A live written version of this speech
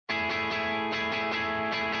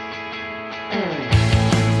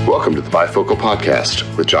Welcome to the Bifocal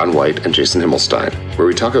Podcast with John White and Jason Himmelstein, where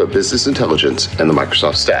we talk about business intelligence and the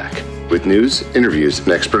Microsoft stack, with news, interviews, and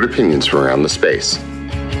expert opinions from around the space.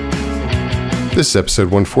 This is episode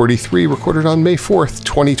 143, recorded on May 4th,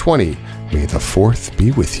 2020. May the 4th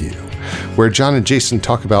be with you, where John and Jason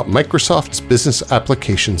talk about Microsoft's Business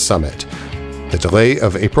Application Summit, the delay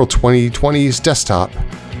of April 2020's desktop,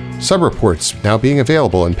 sub-reports now being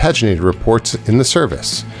available and paginated reports in the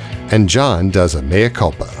service, and John does a mea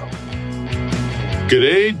culpa.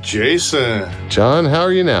 G'day, Jason. John, how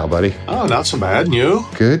are you now, buddy? Oh, not so bad. And you?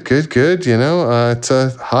 Good. You know, it's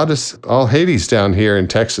hot as all Hades down here in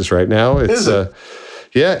Texas right now. It's the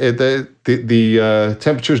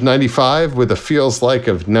temperature's 95 with a feels like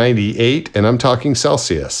of 98, and I'm talking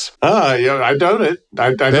Celsius. Yeah, I doubt it.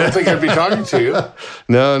 I don't think I'd be talking to you.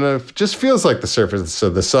 No, it just feels like the surface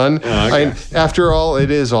of the sun. After all, it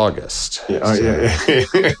is August.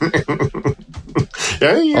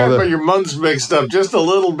 Yeah, you got your months mixed up just a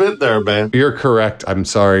little bit there, man. You're correct. I'm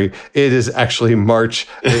sorry. It is actually March.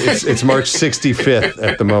 It's March 65th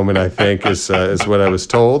at the moment, I think, is what I was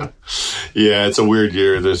told. Yeah, it's a weird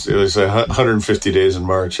year. There's 150 days in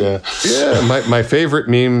March. Yeah. My favorite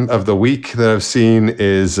meme of the week that I've seen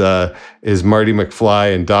is Marty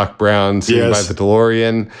McFly and Doc Brown sitting by the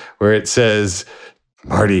DeLorean, where it says,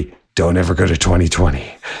 "Marty, don't ever go to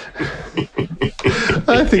 2020."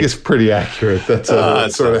 I think it's pretty accurate. That's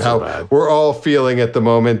sort of how we're all feeling at the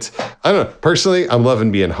moment. I don't know. Personally, I'm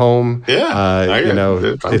loving being home.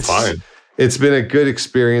 I'm fine. It's been a good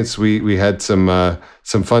experience. We had some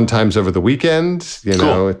fun times over the weekend.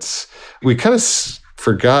 Cool. We kind of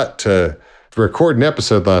forgot to record an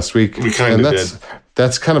episode last week. We kind of did.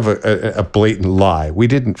 That's kind of a blatant lie. We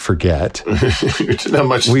didn't forget. We didn't have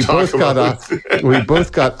much to talk about. We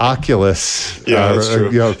both got Oculus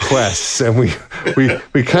quests, and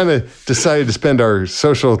we kind of decided to spend our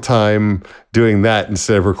social time doing that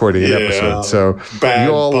instead of recording an episode. So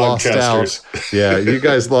you all lost out. Yeah, you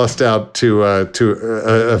guys lost out to a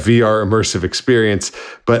VR immersive experience.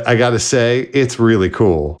 But I got to say, it's really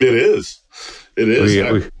cool. It is.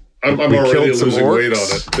 I'm already losing weight on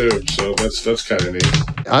it too, so that's kind of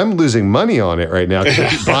neat. I'm losing money on it right now because I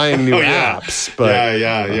keep buying new apps. But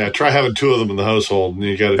yeah. Try having two of them in the household, and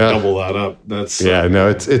you got to double that up.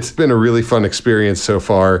 It's been a really fun experience so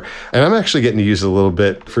far, and I'm actually getting to use it a little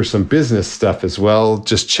bit for some business stuff as well.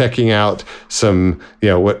 Just checking out some,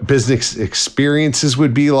 what business experiences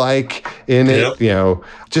would be like in it.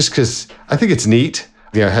 Just because I think it's neat.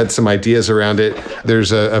 I had some ideas around it.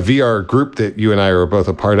 There's a VR group that you and I are both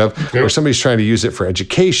a part of where somebody's trying to use it for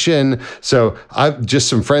education. So I've just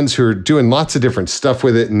some friends who are doing lots of different stuff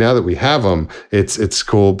with it. And now that we have them, it's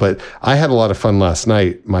cool. But I had a lot of fun last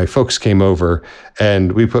night. My folks came over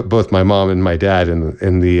and we put both my mom and my dad in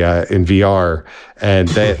VR, and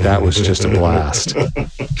that was just a blast.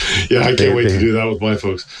 Yeah, I can't wait to do that with my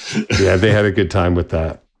folks. Yeah, they had a good time with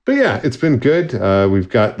that. But yeah, it's been good. We've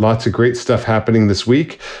got lots of great stuff happening this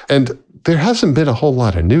week. And there hasn't been a whole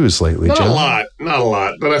lot of news lately, John. Not a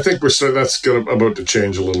lot. But I think that's about to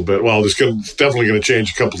change a little bit. Well, it's definitely going to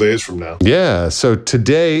change a couple days from now. Yeah. So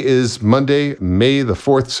today is Monday, May the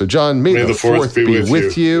 4th. So John, May the 4th be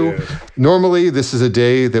with you. Yeah. Normally, this is a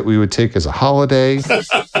day that we would take as a holiday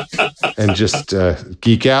and just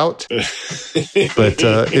geek out. But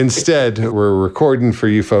instead, we're recording for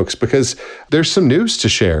you folks because there's some news to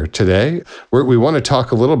share today. We want to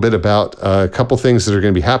talk a little bit about a couple things that are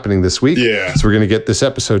going to be happening this week. Yeah. So we're going to get this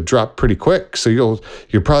episode dropped pretty quick. So you'll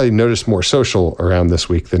probably notice more social around this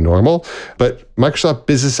week than normal. But Microsoft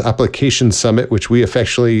Business Application Summit, which we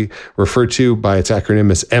affectionately refer to by its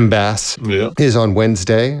acronym as MBAS, is on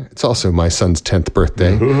Wednesday. It's also my son's 10th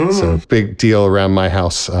birthday. Mm-hmm. So big deal around my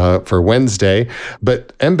house for Wednesday.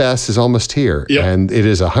 But MBAS is almost here. Yep. And it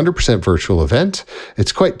is a 100% virtual event.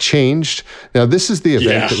 It's quite changed. Now, this is the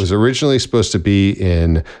event that was originally supposed to be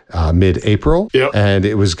in mid-April. Yep. And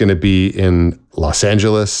it was going to be in Los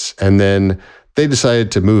Angeles. And then they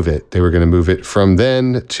decided to move it. They were going to move it from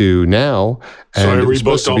then to now. So I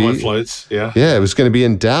rebooked all my flights. Yeah. Yeah, it was going to be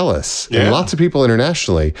in Dallas. Yeah. And lots of people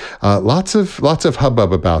internationally. Lots of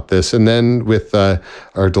hubbub about this. And then with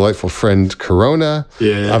our delightful friend Corona,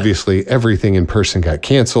 obviously everything in person got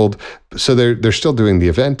canceled. So they're still doing the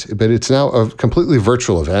event, but it's now a completely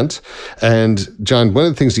virtual event. And John, one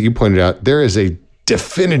of the things that you pointed out, there is a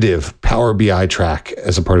definitive Power BI track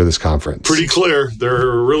as a part of this conference? Pretty clear.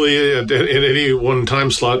 They're really in any one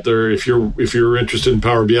time slot. There, if you're interested in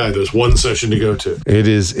Power BI, there's one session to go to. It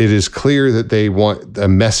is clear that they want a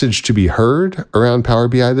message to be heard around Power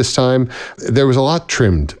BI this time. There was a lot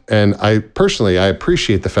trimmed, and I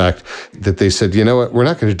appreciate the fact that they said, you know what, we're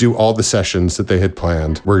not going to do all the sessions that they had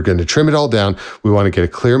planned. We're going to trim it all down. We want to get a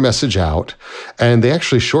clear message out, and they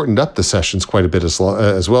actually shortened up the sessions quite a bit as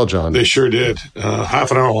well, John. They sure did.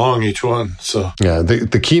 Half an hour long each one. So yeah,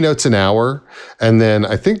 the keynote's an hour, and then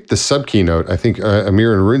I think the sub keynote,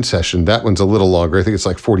 Amir and Arun session, that one's a little longer. I think it's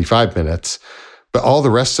like 45 minutes. But all the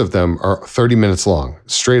rest of them are 30 minutes long,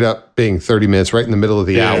 straight up being 30 minutes right in the middle of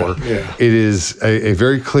the hour. Yeah. It is a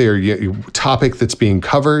very clear topic that's being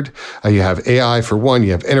covered. You have AI for one,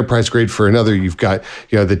 you have enterprise grade for another, you've got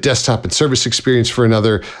the desktop and service experience for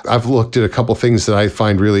another. I've looked at a couple things that I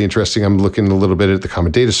find really interesting. I'm looking a little bit at the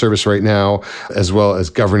Common Data Service right now, as well as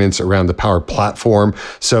governance around the Power Platform.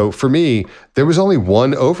 So for me, there was only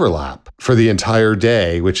one overlap for the entire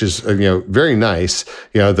day, which is very nice.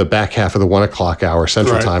 The back half of the 1 o'clock hour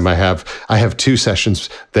Central Time, I have two sessions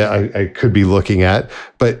that I could be looking at,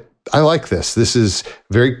 but I like this. This is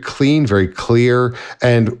very clean, very clear.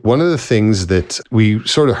 And one of the things that we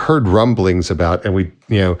sort of heard rumblings about, and we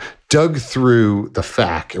dug through the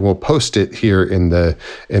FAQ, and we'll post it here in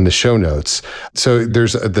the show notes. So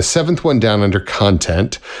there's the seventh one down under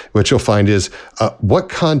content, which you'll find is what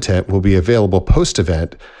content will be available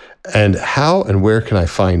post-event, and how and where can I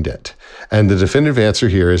find it? And the definitive answer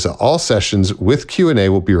here is that all sessions with Q&A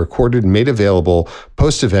will be recorded and made available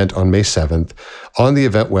post-event on May 7th on the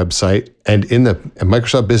event website and in the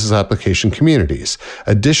Microsoft Business Application communities.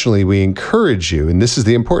 Additionally, we encourage you, and this is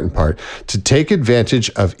the important part, to take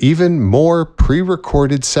advantage of even more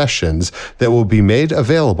pre-recorded sessions that will be made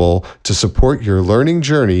available to support your learning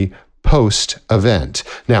journey post-event.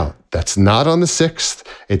 Now, that's not on the 6th.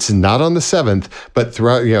 It's not on the 7th, but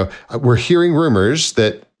throughout, we're hearing rumors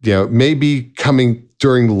that may be coming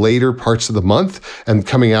during later parts of the month and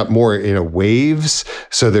coming out more in waves.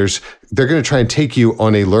 So they're going to try and take you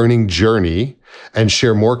on a learning journey and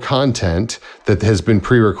share more content that has been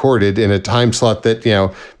pre-recorded in a time slot that,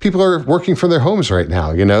 people are working from their homes right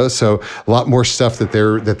now, so a lot more stuff that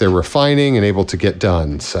they're refining and able to get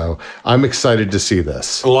done. So I'm excited to see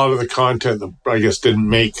this. A lot of the content that I guess didn't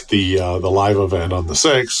make the live event on the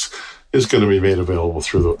 6th is going to be made available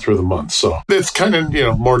through the month. So it's kind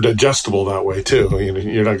of, more digestible that way too.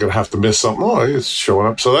 You're not going to have to miss something. Oh, it's showing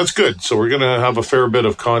up. So that's good. So we're going to have a fair bit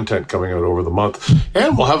of content coming out over the month,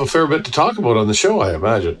 and we'll have a fair bit to talk about on the show, I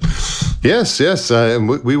imagine. Yes.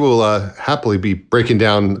 We will happily be breaking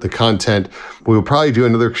down the content. We will probably do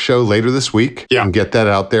another show later this week and get that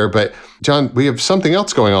out there. But John, we have something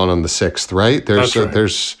else going on the 6th, right?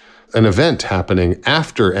 There's an event happening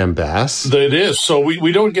after MBAS. It is. So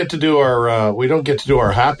we don't get to do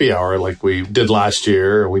our happy hour like we did last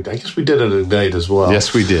year. I guess we did it at night as well.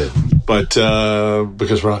 Yes, we did. But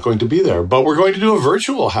because we're not going to be there, but we're going to do a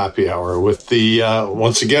virtual happy hour with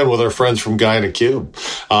once again with our friends from Guy in a Cube.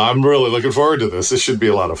 I'm really looking forward to this. This should be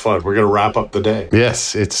a lot of fun. We're going to wrap up the day.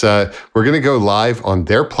 Yes, it's we're going to go live on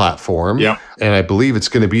their platform. Yeah. And I believe it's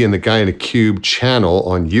going to be in the Guy in a Cube channel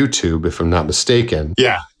on YouTube, if I'm not mistaken.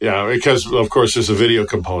 Yeah, because of course there's a video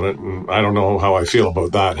component, and I don't know how I feel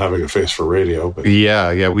about that, having a face for radio. But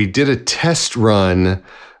yeah, we did a test run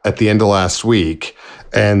at the end of last week,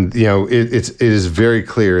 and it is very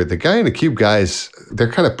clear the Guy in a Cube guys,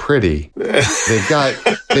 they're kind of pretty. They've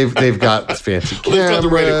got fancy cameras. They've got the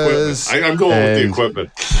right equipment. I'm going with the equipment.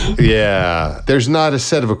 Yeah, there's not a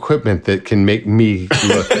set of equipment that can make me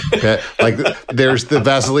look like there's the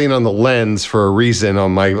Vaseline on the lens for a reason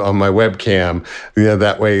on my webcam.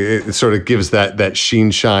 That way it sort of gives that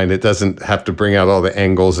sheen shine. It doesn't have to bring out all the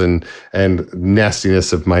angles and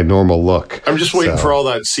nastiness of my normal look. I'm just waiting for all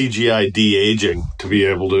that CGI de-aging to be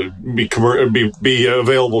able to be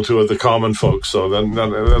available to the common folks. So then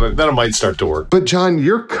it might start to work. But John,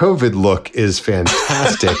 your COVID look is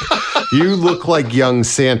fantastic. You look like young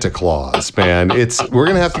Santa Claus, man. We're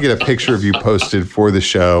gonna have to get a picture of you posted for the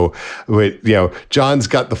show. With John's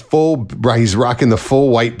got he's rocking the full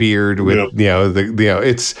white beard with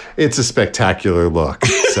it's a spectacular look.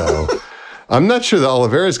 So I'm not sure that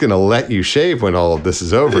Olivera is going to let you shave when all of this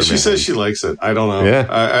is over. She says she likes it. I don't know.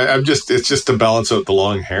 Yeah. It's just to balance out the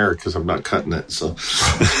long hair because I'm not cutting it. So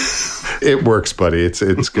it works, buddy. It's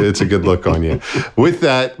good. It's a good look on you. With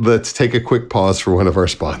that, let's take a quick pause for one of our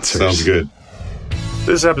sponsors. Sounds good.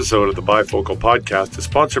 This episode of the Bifocal Podcast is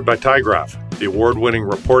sponsored by tyGraph, the award-winning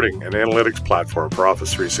reporting and analytics platform for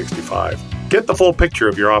Office 365. Get the full picture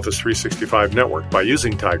of your Office 365 network by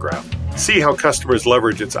using tyGraph. See how customers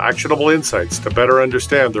leverage its actionable insights to better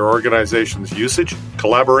understand their organization's usage,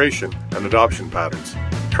 collaboration, and adoption patterns.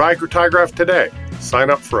 Try tyGraph today. Sign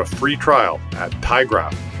up for a free trial at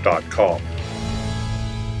tygraph.com.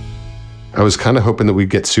 I was kind of hoping that we'd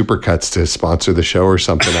get Supercuts to sponsor the show or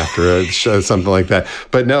something after a show, something like that.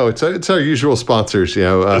 But no, it's our usual sponsors.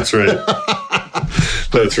 That's right.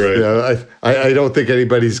 That's right. I don't think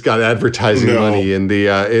anybody's got advertising money in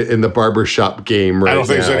the barbershop game right now. I don't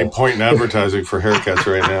think there's any point in advertising for haircuts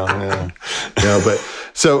right now. Yeah. No, but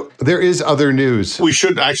so there is other news. We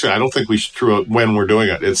should actually, I don't think we should throw out when we're doing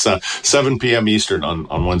it. It's 7 p.m. Eastern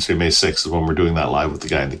on Wednesday, May 6th is when we're doing that live with the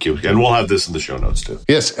Guy in the Cube. And we'll have this in the show notes too.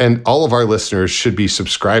 Yes, and all of our listeners should be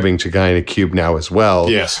subscribing to Guy in a Cube now as well.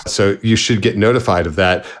 Yes. So you should get notified of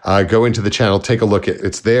that. Go into the channel, take a look at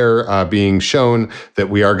it's there being shown that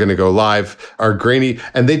we are going to go live. Our grainy,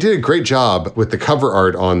 and they did a great job with the cover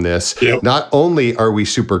art on this. Yep. Not only are we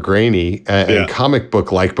super grainy and comic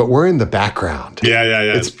book like, but we're in the background. Yeah.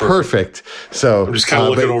 It's perfect. So I'm just kind of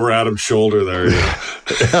looking over Adam's shoulder there.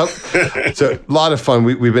 Yep. So a lot of fun.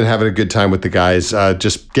 We've been having a good time with the guys,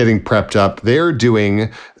 just getting prepped up. They're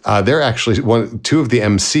actually two of the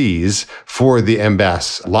MCs for the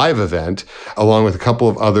MBAS live event, along with a couple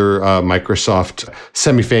of other Microsoft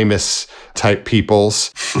semi-famous type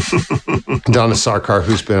peoples. Donna Sarkar,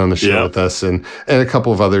 who's been on the show with us, and a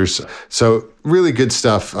couple of others. So really good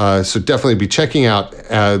stuff. So definitely be checking out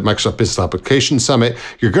Microsoft Business Application Summit.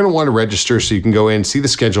 You're going to want to register so you can go in, see the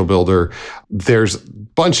schedule builder. There's a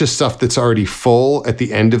bunch of stuff that's already full at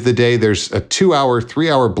the end of the day. There's a 2-hour,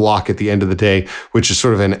 3-hour block at the end of the day, which is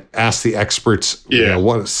sort of an Ask the Experts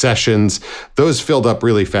sessions. Those filled up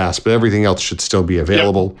really fast, but everything else should still be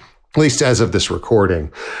available. Yep. At least as of this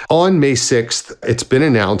recording. On May 6th, it's been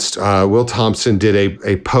announced, Will Thompson did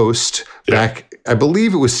a post back, I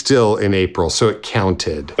believe it was still in April, so it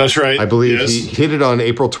counted. That's right. I believe he hit it on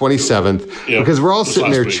April 27th, because we're all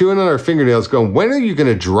sitting there chewing on our fingernails going, when are you going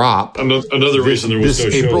to drop another reason there was this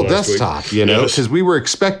no show April last desktop, week. Because we were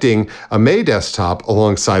expecting a May desktop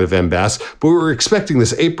alongside of MBAS, but we were expecting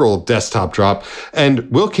this April desktop drop, and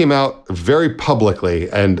Will came out very publicly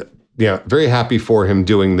and very happy for him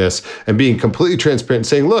doing this and being completely transparent and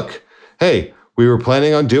saying, look, hey, we were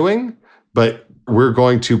planning on doing, but we're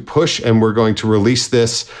going to push and we're going to release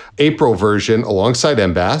this April version alongside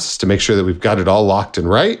MBAS to make sure that we've got it all locked and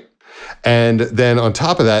right. And then on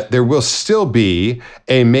top of that, there will still be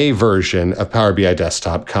a May version of Power BI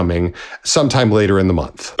Desktop coming sometime later in the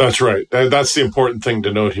month. That's right. That's the important thing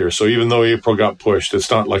to note here. So even though April got pushed,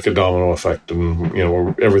 it's not like a domino effect and,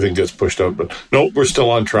 everything gets pushed out. But no, we're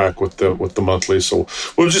still on track with the monthly. So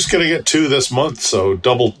we're just going to get 2 this month. So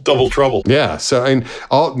double trouble. Yeah. So, and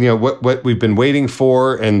all, what we've been waiting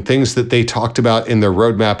for and things that they talked about in their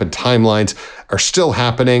roadmap and timelines are still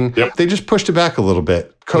happening. Yep. They just pushed it back a little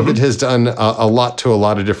bit. COVID has done a lot to a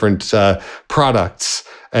lot of different products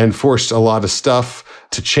and forced a lot of stuff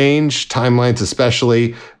to change, timelines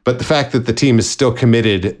especially. But the fact that the team is still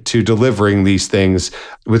committed to delivering these things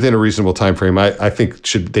within a reasonable time frame, I think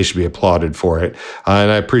they should be applauded for it. And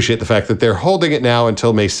I appreciate the fact that they're holding it now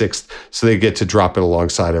until May 6th, so they get to drop it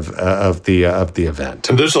alongside of the event.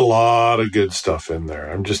 And there's a lot of good stuff in there.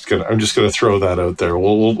 I'm just gonna throw that out there.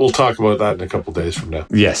 We'll talk about that in a couple of days from now.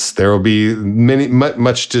 Yes, there will be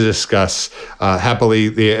much to discuss. Happily,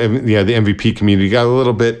 the MVP community got a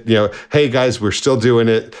little bit. Hey guys, we're still doing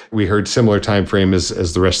it. We heard similar time frame as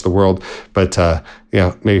the rest of the world, but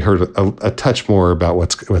maybe heard a touch more about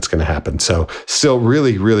what's going to happen. So still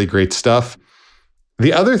really, really great stuff.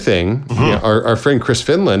 The other thing, our friend Chris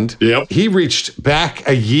Finland, he reached back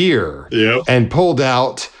a year and pulled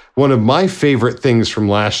out one of my favorite things from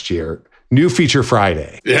last year, New Feature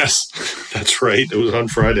Friday. Yes, that's right. It was on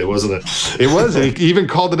Friday, wasn't it? It was. He even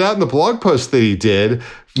called it out in the blog post that he did.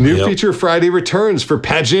 New Feature Friday returns for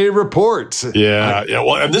paginated reports. Yeah.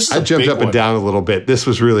 Well, and this is I jumped up and down a little bit. This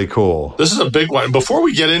was really cool. This is a big one. Before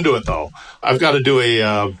we get into it, though, I've got to do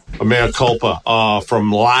a mea culpa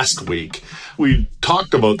from last week. We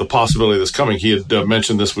talked about the possibility of this coming. He had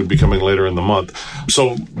mentioned this would be coming later in the month.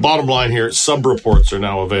 So bottom line here, sub-reports are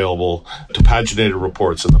now available to paginated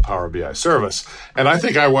reports in the Power BI service. And I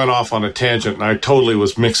think I went off on a tangent and I totally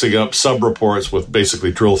was mixing up sub-reports with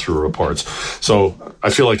basically drill-through reports. So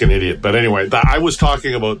I feel like an idiot. But anyway, I was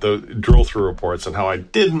talking about the drill-through reports and how I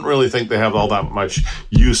didn't really think they have all that much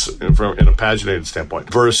use in a paginated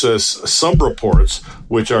standpoint versus sub-reports,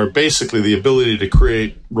 which are basically the ability to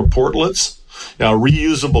create reportlets.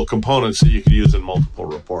 reusable components that you could use in multiple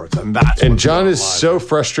reports. And John is so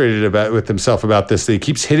frustrated with himself about this that he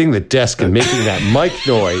keeps hitting the desk and making that mic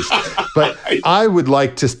noise. But I would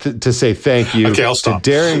like to say thank you to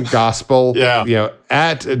Darren Gospel,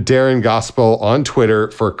 at Darren Gospel on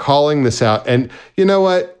Twitter for calling this out. And you know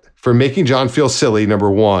what? For making John feel silly,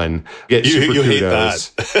 number one, get super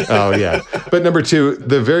kudos. Hate that. Oh, yeah. But number two,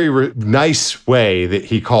 the very nice way that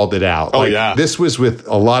he called it out. This was with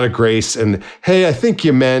a lot of grace. And, hey, I think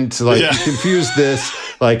you meant, you confused this.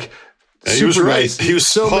 He was right. Nice. He was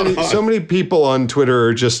so many people on Twitter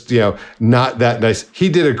are just, not that nice. He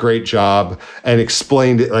did a great job and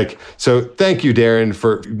explained it. So thank you, Darren,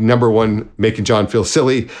 for number one, making John feel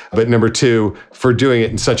silly, but number two, for doing it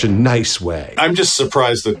in such a nice way. I'm just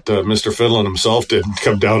surprised that Mr. Finland himself didn't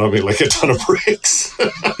come down on me like a ton of bricks.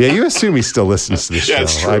 Yeah, you assume he still listens to the show.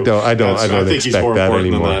 That's true. I don't expect that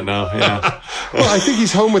anymore. Than that now. Yeah. Well, I think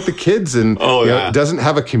he's home with the kids and doesn't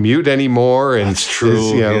have a commute anymore, and that's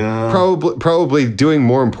true. Is, probably doing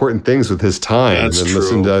more important things with his time than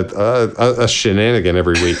listen to a shenanigan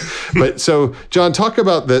every week. But so, John, talk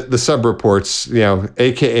about the sub reports,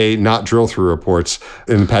 AKA not drill through reports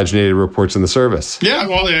and paginated reports in the service. Yeah,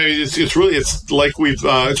 well, it's like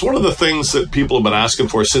it's one of the things that people have been asking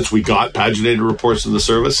for since we got paginated reports in the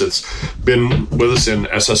service. It's been with us in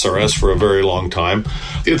SSRS for a very long time.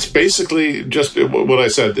 It's basically just what I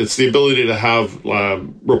said. It's the ability to have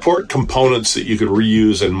report components that you could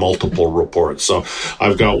reuse in multiple reports. So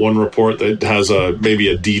I've got one report that has maybe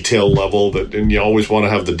a detail level and you always want to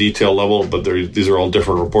have the detail level, but these are all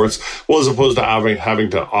different reports. Well, as opposed to having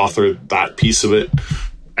to author that piece of it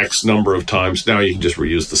X number of times, now you can just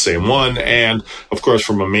reuse the same one. And of course,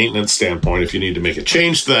 from a maintenance standpoint, if you need to make a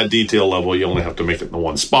change to that detail level, you only have to make it in the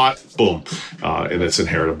one spot, boom, and it's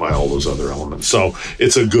inherited by all those other elements. So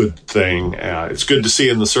it's a good thing. It's good to see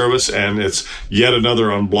in the service, and it's yet another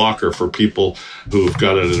unblocker for people who've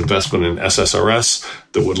got an investment in SSRS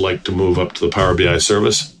that would like to move up to the Power BI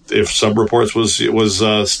service. If sub-reports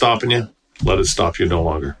was stopping you, let it stop you no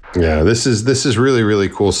longer. Yeah, this is really, really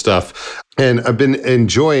cool stuff. And I've been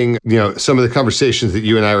enjoying, some of the conversations that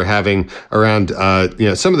you and I were having around,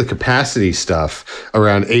 some of the capacity stuff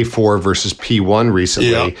around A4 versus P1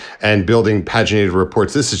 recently and building paginated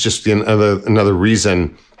reports. This is just another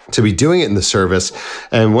reason to be doing it in the service.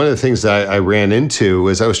 And one of the things that I ran into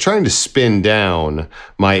was I was trying to spin down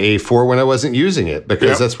my A4 when I wasn't using it,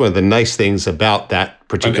 because that's one of the nice things about that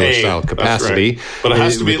particular style capacity. Right. But it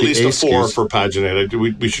has to be at least a 4 for paginated.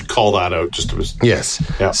 We should call that out just to... Yes.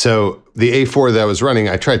 Yeah. So the A4 that I was running,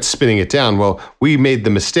 I tried spinning it down. Well, we made the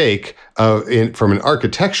mistake from an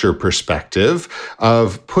architecture perspective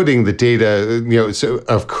of putting the data,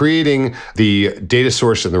 of creating the data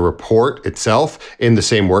source and the report itself in the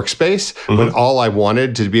same workspace, when all I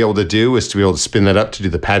wanted to be able to do was to be able to spin that up to do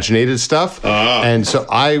the paginated stuff. And so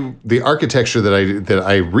the architecture that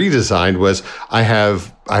I redesigned was I have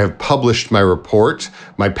published my report,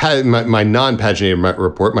 my non-paginated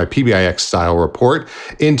report, my PBIX style report,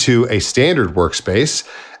 into a standard workspace,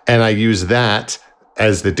 and I use that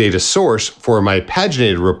as the data source for my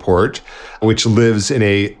paginated report, which lives in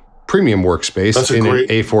a premium workspace an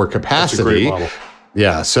A4 capacity. That's a great model.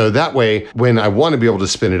 Yeah, so that way, when I want to be able to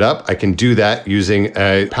spin it up, I can do that using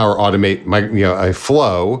a Power Automate, a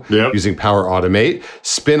flow using Power Automate,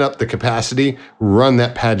 spin up the capacity, run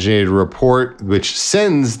that paginated report, which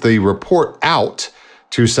sends the report out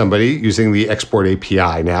to somebody using the Export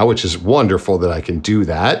API now, which is wonderful that I can do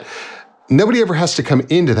that. Nobody ever has to come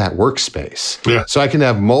into that workspace. Yeah. So I can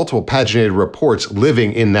have multiple paginated reports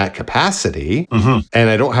living in that capacity, and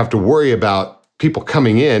I don't have to worry about people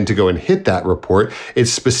coming in to go and hit that report.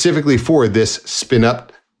 It's specifically for this spin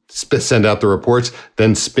up, send out the reports,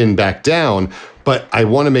 then spin back down. But I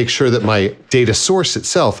want to make sure that my data source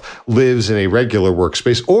itself lives in a regular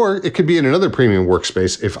workspace, or it could be in another premium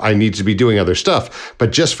workspace if I need to be doing other stuff.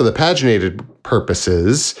 But just for the paginated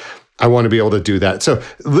purposes, I want to be able to do that. So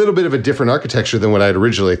a little bit of a different architecture than what I'd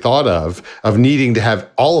originally thought of needing to have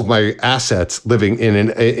all of my assets living in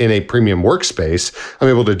a premium workspace. I'm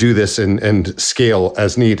able to do this and scale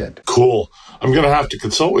as needed. Cool. I'm going to have to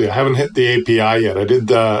consult with you. I haven't hit the API yet.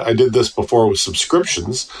 I did this before with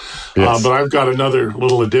subscriptions, but I've got another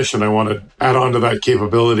little addition I want to add on to that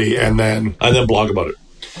capability and then blog about it.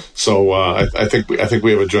 So I think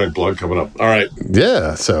we have a joint blog coming up. All right.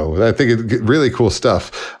 Yeah. So I think it's really cool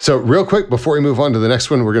stuff. So real quick, before we move on to the next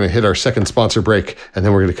one, we're going to hit our second sponsor break, and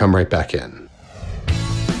then we're going to come right back in.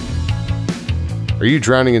 Are you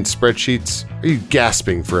drowning in spreadsheets? Are you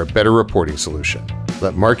gasping for a better reporting solution?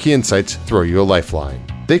 Let Marquee Insights throw you a lifeline.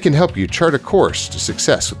 They can help you chart a course to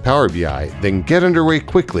success with Power BI, then get underway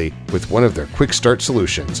quickly with one of their quick start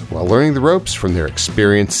solutions while learning the ropes from their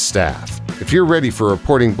experienced staff. If you're ready for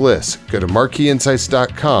reporting bliss, go to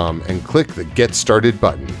marqueeinsights.com and click the Get Started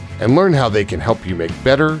button and learn how they can help you make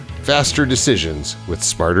better, faster decisions with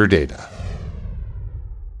smarter data.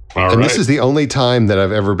 This is the only time that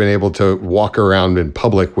I've ever been able to walk around in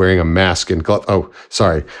public wearing a mask and glove. Oh,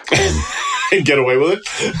 sorry. And get away with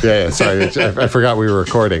it? Yeah, sorry. I forgot we were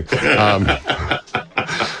recording.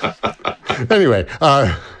 Anyway,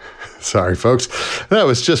 sorry, folks. That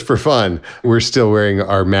was just for fun. We're still wearing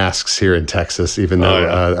our masks here in Texas, even though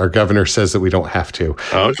our governor says that we don't have to.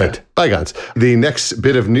 Oh, okay. But bygones. The next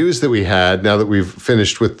bit of news that we had, now that we've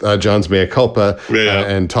finished with John's mea culpa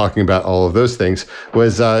and talking about all of those things,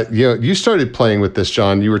 was you started playing with this,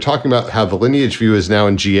 John. You were talking about how the Lineage View is now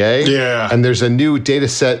in GA. Yeah. And there's a new data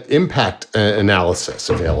set impact analysis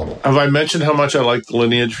available. Have I mentioned how much I like the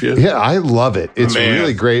Lineage View? Yeah, I love it. It's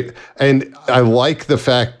really great. And I like the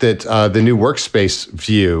fact that the new workspace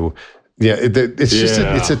view,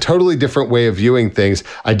 it's a totally different way of viewing things.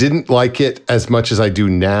 I didn't like it as much as I do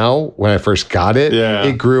now when I first got it. Yeah.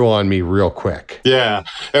 It grew on me real quick. Yeah.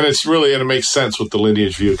 And it makes sense with the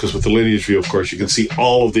Lineage View, because with the Lineage View, of course, you can see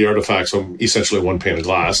all of the artifacts on essentially one pane of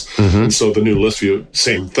glass. Mm-hmm. And so the new list view,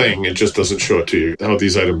 same thing. It just doesn't show it to you how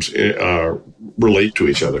these items relate to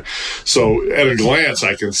each other. So at a glance,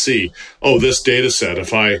 I can see, this data set,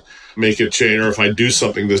 if I make a change, or if I do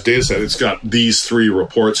something, this data set, it's got these 3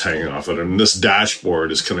 reports hanging off it, and this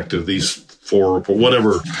dashboard is connected to these 4 reports,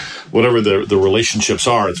 whatever the relationships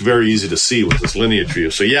are. It's very easy to see with this Lineage View.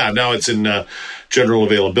 So now it's in general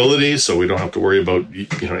availability, so we don't have to worry about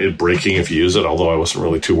it breaking if you use it, although I wasn't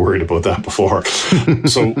really too worried about that before.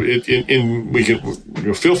 So we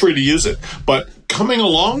can feel free to use it. But coming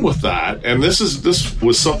along with that, and this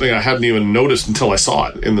was something I hadn't even noticed until I saw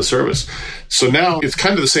it in the service. So now it's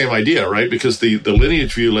kind of the same idea, right? Because the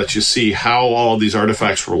Lineage View lets you see how all these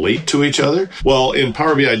artifacts relate to each other. Well, in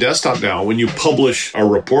Power BI Desktop now, when you publish a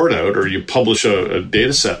report out, or you publish a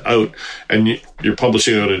data set out, and you're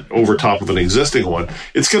publishing it over top of an existing one,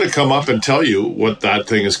 it's going to come up and tell you what that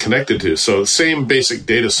thing is connected to. So the same basic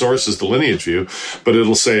data source as the Lineage View, but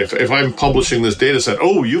it'll say, if I'm publishing this data set,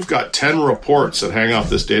 you've got 10 reports that hang off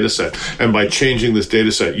this data set, and by changing this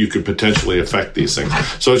data set, you could potentially affect these things.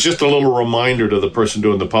 So it's just a little reminder to the person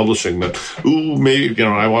doing the publishing that, maybe,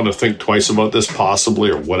 I want to think twice about this possibly,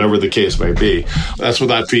 or whatever the case may be. That's what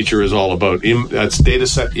that feature is all about. That's data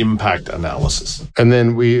set impact analysis. And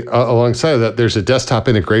then we, alongside of that, there's a desktop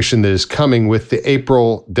integration that is coming with the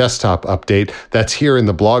April desktop update. That's here in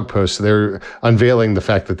the blog post. They're unveiling the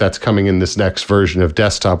fact that that's coming in this next version of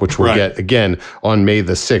desktop, which we'll get again on May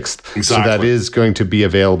the 6th. Exactly. So that is going to be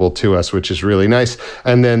available to us, which is really nice.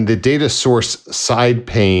 And then the data source side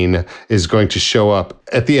pane is going to show up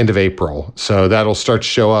at the end of April. So that'll start to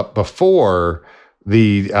show up before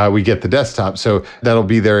we get the desktop. So that'll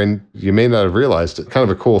be there, and you may not have realized it. Kind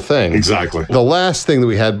of a cool thing. Exactly. The last thing that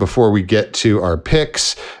we had before we get to our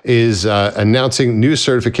picks is announcing new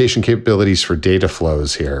certification capabilities for data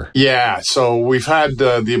flows here. Yeah. So we've had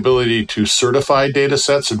the ability to certify data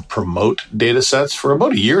sets and promote data sets for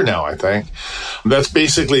about a year now, I think. That's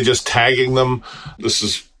basically just tagging them. This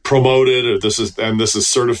is promoted, or this is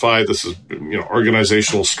certified. This is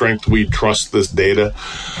organizational strength. We trust this data.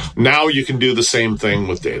 Now you can do the same thing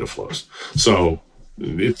with data flows. So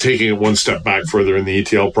taking it one step back further in the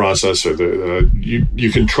ETL process, or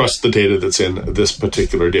you can trust the data that's in this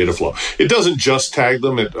particular data flow. It doesn't just tag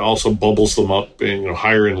them; it also bubbles them up in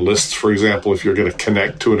higher in lists. For example, if you're going to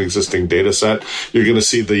connect to an existing data set, you're going to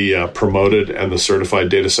see the promoted and the certified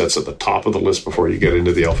data sets at the top of the list before you get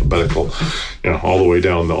into the alphabetical, all the way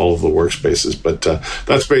down to all of the workspaces. But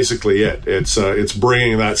that's basically it. It's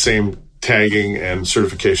bringing that same tagging and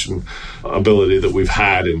certification ability that we've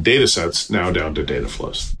had in data sets now down to data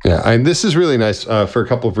flows. Yeah, and this is really nice for a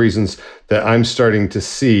couple of reasons that I'm starting to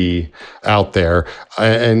see out there.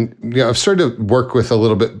 And I've started to work with a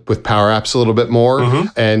little bit with Power Apps a little bit more. Mm-hmm.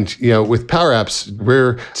 And with Power Apps,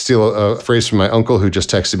 we're steal a phrase from my uncle who just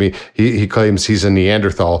texted me. He claims he's a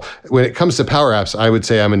Neanderthal. When it comes to Power Apps, I would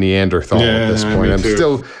say I'm a Neanderthal at this point. I'm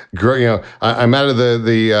still growing. I'm out of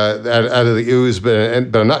the ooze,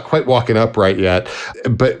 but I'm not quite walking upright yet.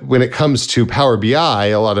 But when it comes to Power BI,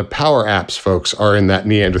 a lot of Power Apps folks are in that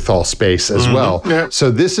Neanderthal space as well. Yeah. So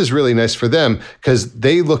this is really nice for them because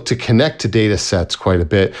they look to connect to data sets quite a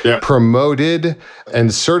bit. Yeah. Promoted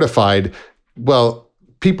and certified,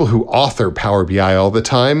 people who author Power BI all the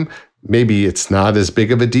time, maybe it's not as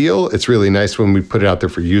big of a deal. It's really nice when we put it out there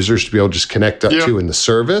for users to be able to just connect up to in the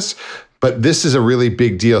service. But this is a really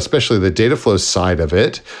big deal, especially the data flow side of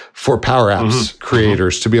it for Power Apps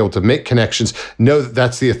creators to be able to make connections, know that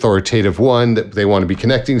that's the authoritative one that they want to be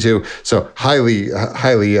connecting to. So highly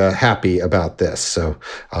happy about this. So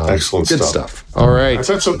excellent good stuff. All right.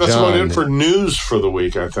 That's about it for news for the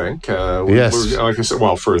week, I think. Yes. Like I said,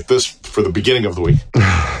 for the beginning of the week.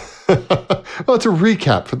 Well, it's a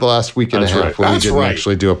recap for the last week and a half when we didn't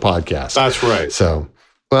actually do a podcast. That's right. So,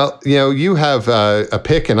 well, you have a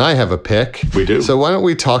pick and I have a pick. We do. So why don't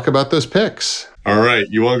we talk about those picks? All right.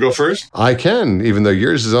 You want to go first? I can, even though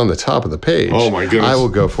yours is on the top of the page. Oh, my goodness. I will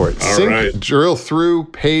go for it. All Drill through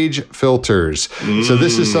page filters. So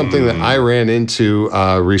this is something that I ran into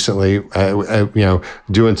recently,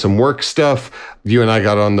 doing some work stuff. You and I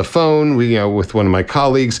got on the phone, with one of my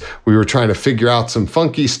colleagues. We were trying to figure out some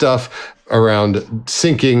funky stuff around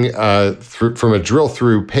syncing from a drill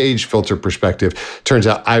through page filter perspective. Turns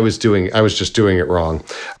out I was just doing it wrong.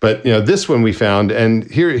 But this one we found, and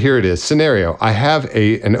here it is. Scenario: I have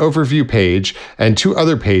an overview page and two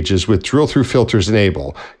other pages with drill through filters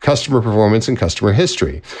enabled: customer performance and customer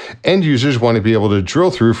history. End users want to be able to drill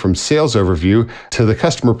through from sales overview to the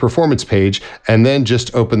customer performance page, and then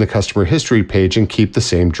just open the customer history page and keep the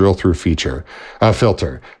same drill through filter.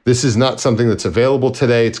 This is not something that's available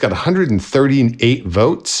today. It's got 138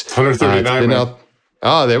 votes. 139.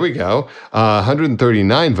 There we go.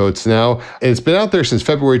 139 votes now. And it's been out there since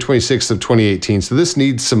February 26th of 2018. So this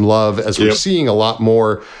needs some love as we're seeing a lot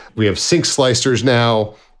more. We have sync slicers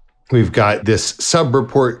now. We've got this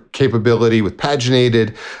sub-report capability with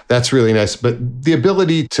paginated. That's really nice. But the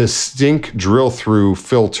ability to sync drill-through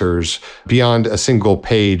filters beyond a single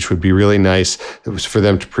page would be really nice. It was for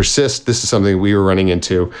them to persist. This is something we were running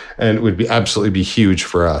into, and it would absolutely be huge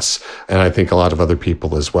for us, and I think a lot of other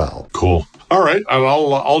people as well. Cool. All right, and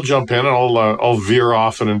I'll jump in and I'll veer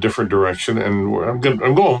off in a different direction, and I'm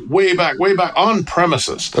going way back on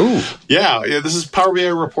premises. Ooh. Yeah. This is Power BI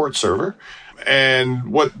report server.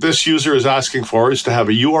 And what this user is asking for is to have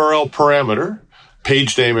a URL parameter,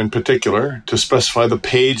 page name in particular, to specify the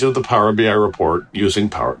page of the Power BI report using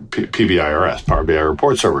PBIRS, Power BI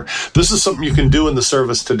report server. This is something you can do in the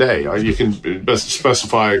service today. You can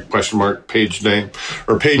specify page name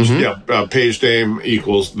or page name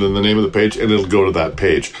equals then the name of the page, and it'll go to that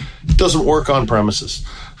page. It doesn't work on premises.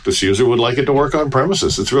 This user would like it to work on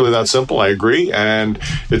premises. It's really that simple. I agree. And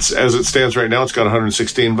it's, as it stands right now, it's got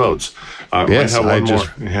 116 votes. Yes,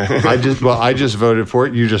 I just voted for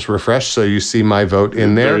it. You just refreshed, so you see my vote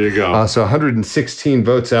in there. There you go. So 116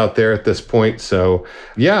 votes out there at this point. So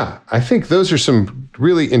yeah, I think those are some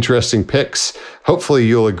really interesting picks. Hopefully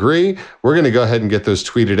you'll agree. We're going to go ahead and get those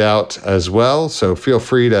tweeted out as well. So feel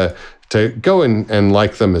free to go and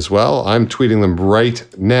like them as well. I'm tweeting them right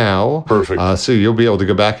now. Perfect. So you'll be able to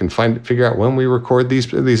go back and figure out when we record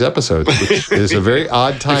these episodes, which is a very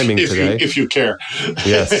odd timing today. If you care.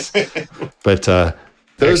 Yes. But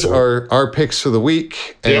those are our picks for the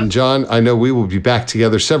week. And John, I know we will be back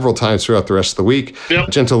together several times throughout the rest of the week. Yep.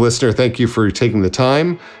 Gentle listener, thank you for taking the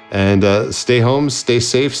time. And stay home, stay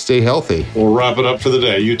safe, stay healthy. We'll wrap it up for the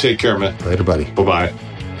day. You take care, man. Later, buddy. Bye-bye.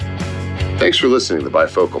 Thanks for listening to the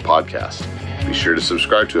Bifocal Podcast. Be sure to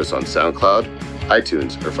subscribe to us on SoundCloud,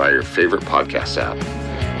 iTunes, or via your favorite podcast app.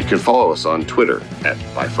 You can follow us on Twitter at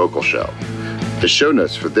Bifocal Show. The show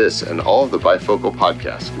notes for this and all of the Bifocal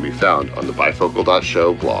podcasts can be found on the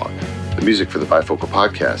bifocal.show blog. The music for the Bifocal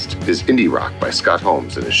Podcast is Indie Rock by Scott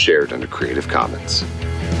Holmes and is shared under Creative Commons.